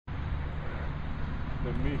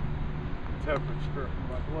the meat temperature.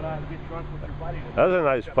 When I get drunk with your buddy. That was a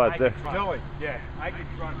nice putt there. Billy. Yeah, I get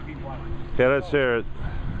drunk, people. Okay, let's hear it.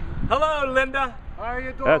 Hello, Linda. How are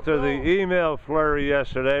you doing? After the email flurry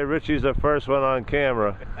yesterday, Richie's the first one on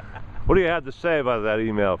camera. What do you have to say about that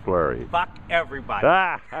email flurry? Fuck everybody.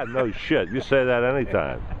 Ah, no shit. You say that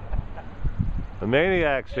anytime. The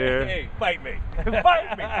Maniac's here. Hey, bite me.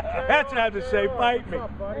 Bite me. That's what I have to say, bite me.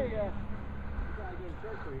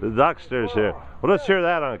 The Duckster's here. Well, let's hear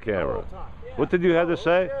that on camera. What did you have to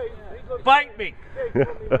say? Bite me.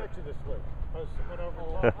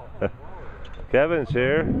 Kevin's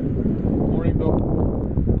here. Morning, Bill.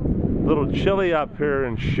 A little chilly up here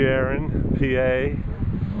in Sharon, PA.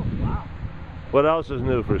 What else is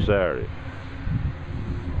new for Saturday?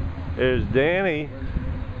 There's Danny.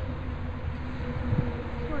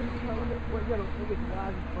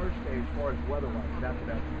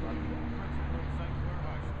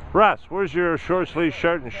 Russ, where's your short sleeve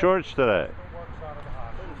shirt and shorts today?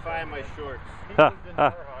 Couldn't find my shorts.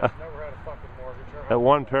 That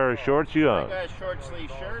one pair of shorts you own? I got a short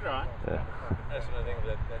sleeve shirt on. Yeah. That's another thing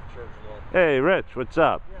that shirt's long. Hey, Rich, what's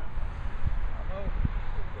up?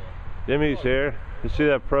 Jimmy's here. You see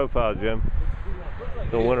that profile, Jim?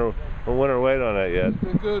 Don't winter weight on that yet.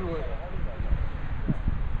 It's a good one.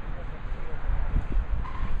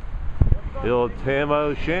 The old Tam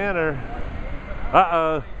O'Shanter.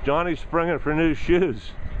 Uh-oh, Johnny's springing for new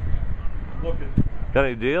shoes. Looking. Got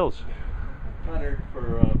any deals? 100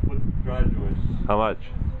 for foot graduates. How much?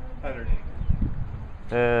 100.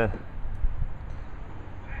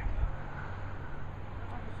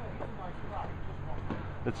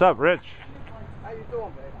 What's up, Rich? How you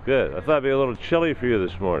doing, babe? Good. I thought it'd be a little chilly for you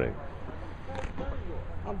this morning.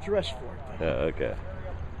 I'm dressed for it. Yeah, okay.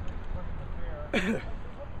 Put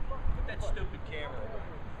that stupid camera away.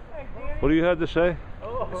 What do you have to say?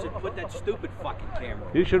 I said, put that stupid fucking camera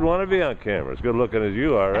away. You should want to be on camera. As good looking as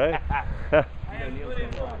you are, right? Huh?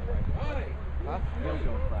 Neil's going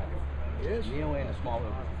Friday. He is? Neil and a small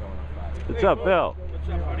Uber are going on Friday. What's up, Bill? What's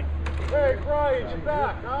up, buddy? Hey, Brian, you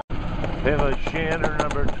back, huh? Tam O'Shanter,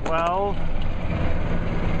 number 12.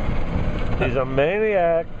 He's a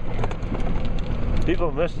maniac.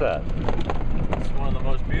 People miss that. It's one of the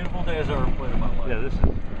most beautiful days I've ever played in my life. Yeah, this is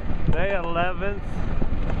May 11th,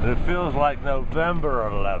 and it feels like November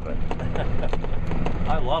 11th.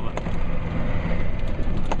 I love it.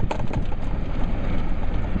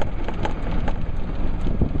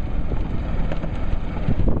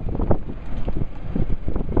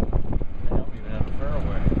 I don't even have a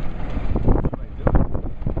fairway. What should I do?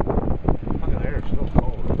 Look at there, it's still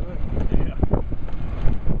cold, isn't it? Yeah.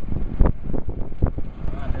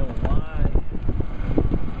 Come on, Hill, why?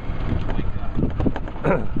 Wake up.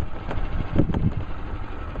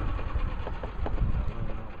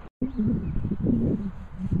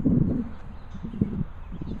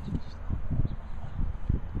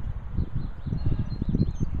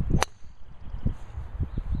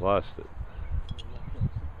 Lost it.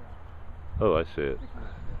 Oh, I see it.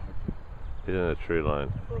 He's in the tree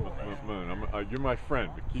line. Moon, you're my friend,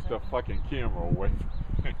 but keep that fucking camera away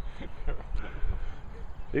from me.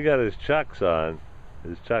 He got his Chucks on,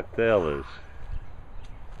 his Chuck Taylors.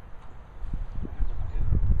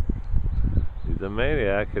 He's a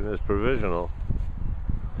maniac in his provisional.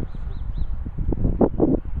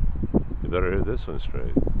 You better hit this one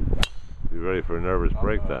straight. Be ready for a nervous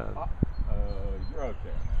breakdown. You're okay.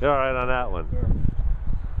 You're all right on that one.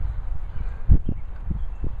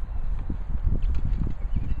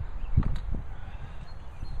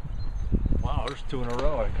 Wow, there's two in a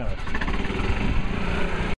row. I kind of.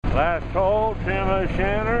 Last hole, Tam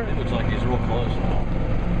O'Shanter. It looks like he's real close now.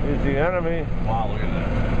 He's the enemy. Wow, look at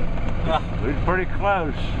that. He's pretty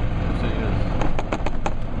close. Yes, he is.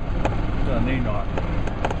 It's a knee knock.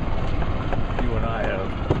 You and I have.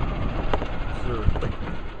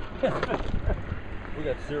 We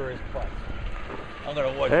got serious putts. I'm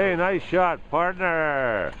gonna watch. Hey, nice shot,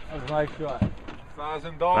 partner. That was a nice shot.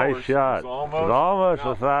 $1,000. Nice shot. It's almost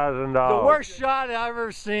 $1,000. The worst shot I've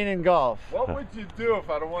ever seen in golf. What would you do if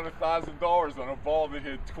I'd have won $1,000 on a ball that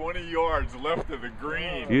hit 20 yards left of the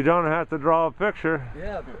green? You don't have to draw a picture.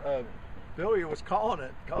 Yeah, Billy was calling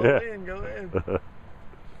it. Go Yeah. in, go in.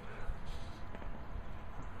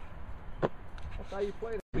 That's how you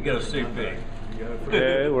play it. We got a CP.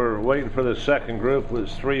 Okay, we're waiting for the second group.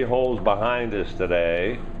 There's 3 holes behind us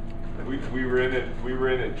today. We were in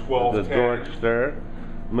at 12. The Dorkster.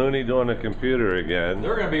 Mooney doing the computer again.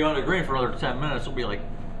 They're going to be on the green for another 10 minutes. It'll be like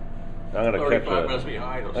I'm gonna 35 minutes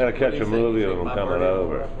behind. I'm gonna catch a movie of them coming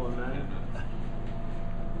over.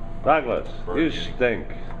 Douglas, you stink.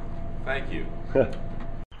 Thank you.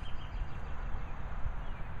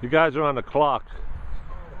 You guys are on the clock.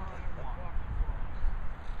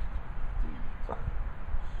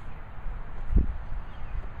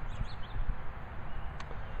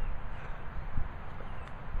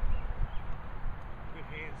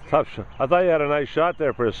 Tough shot. I thought you had a nice shot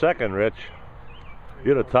there for a second, Rich.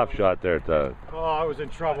 You had a tough shot there, Todd. Oh, I was in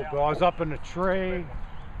trouble, Bill. I was up in the tree.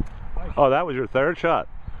 Oh, that was your third shot?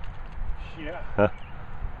 Yeah.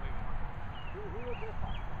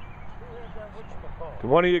 Can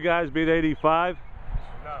one of you guys beat 85?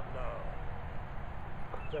 No.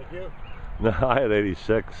 Is that you? No, I had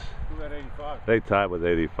 86. Who had 85? They tied with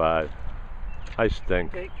 85. I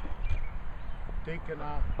stink. Dink and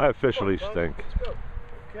I officially stink. Let's go.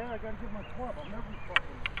 Okay, I gotta get my club. I'll never fucking.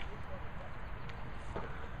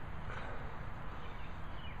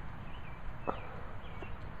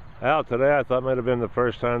 Al, today I thought might have been the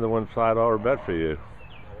first time to win $5 bet for you.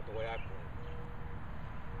 The way I play.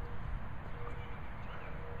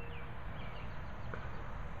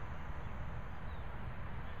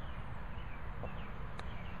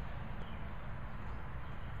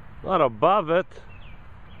 Not above it.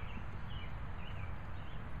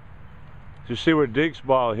 You see where Deke's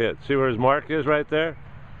ball hit? See where his mark is right there?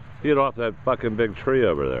 He hit off that fucking big tree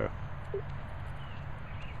over there.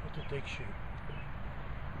 What did Deke shoot?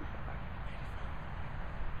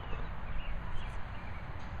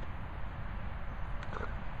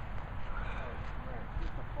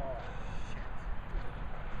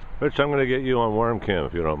 Rich, I'm going to get you on worm cam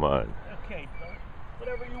if you don't mind. Okay,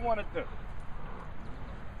 whatever you want to do.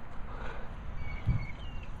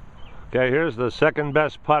 Okay, here's the second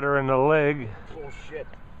best putter in the league Bullshit.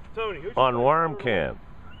 Tony, who's on worm cam.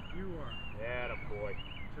 You are. Yeah, the boy.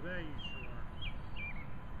 Today you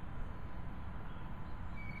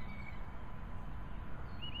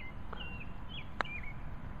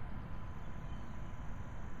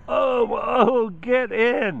sure are. Oh, get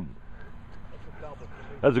in.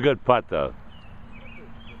 That's a good putt, though.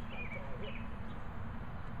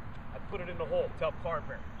 I put it in the hole. Tell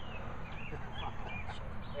Carver.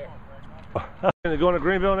 You going to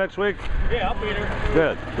Greenville next week? Yeah, I'll be there.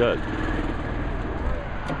 Good, good.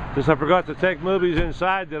 Since I forgot to take movies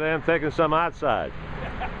inside today, I'm taking some outside.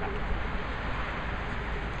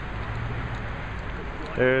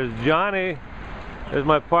 There's Johnny. There's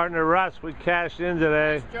my partner Russ. We cashed in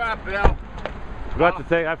today. Nice job, Bill. I forgot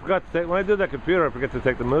to take, when I do that computer, I forget to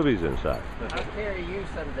take the movies inside. I'll carry you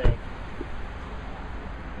someday.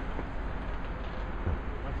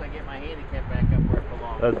 Once I get my handicap back up where it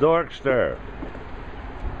belongs. A Dorkster.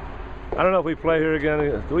 I don't know if we play here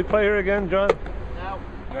again. Do we play here again, John? No.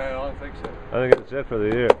 No, I don't think so. I think that's it for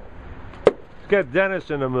the year. Let's get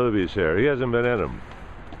Dennis in the movies here. He hasn't been in them.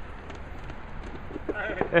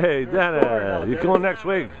 Hey, Dennis, you coming next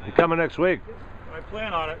week? You coming next week? I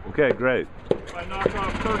plan on it. Okay, great. If I knock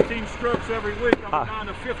off 13 strokes every week, I'm down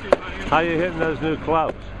to 50 by the end. How you hitting those new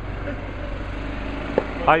clubs?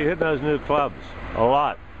 How you hitting those new clubs? A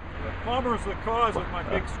lot. The plumber's the cause of my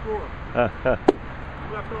big score.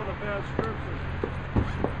 Left all the bad strokes.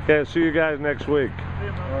 Okay, see you guys next week. See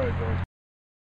you, man. All right, boys.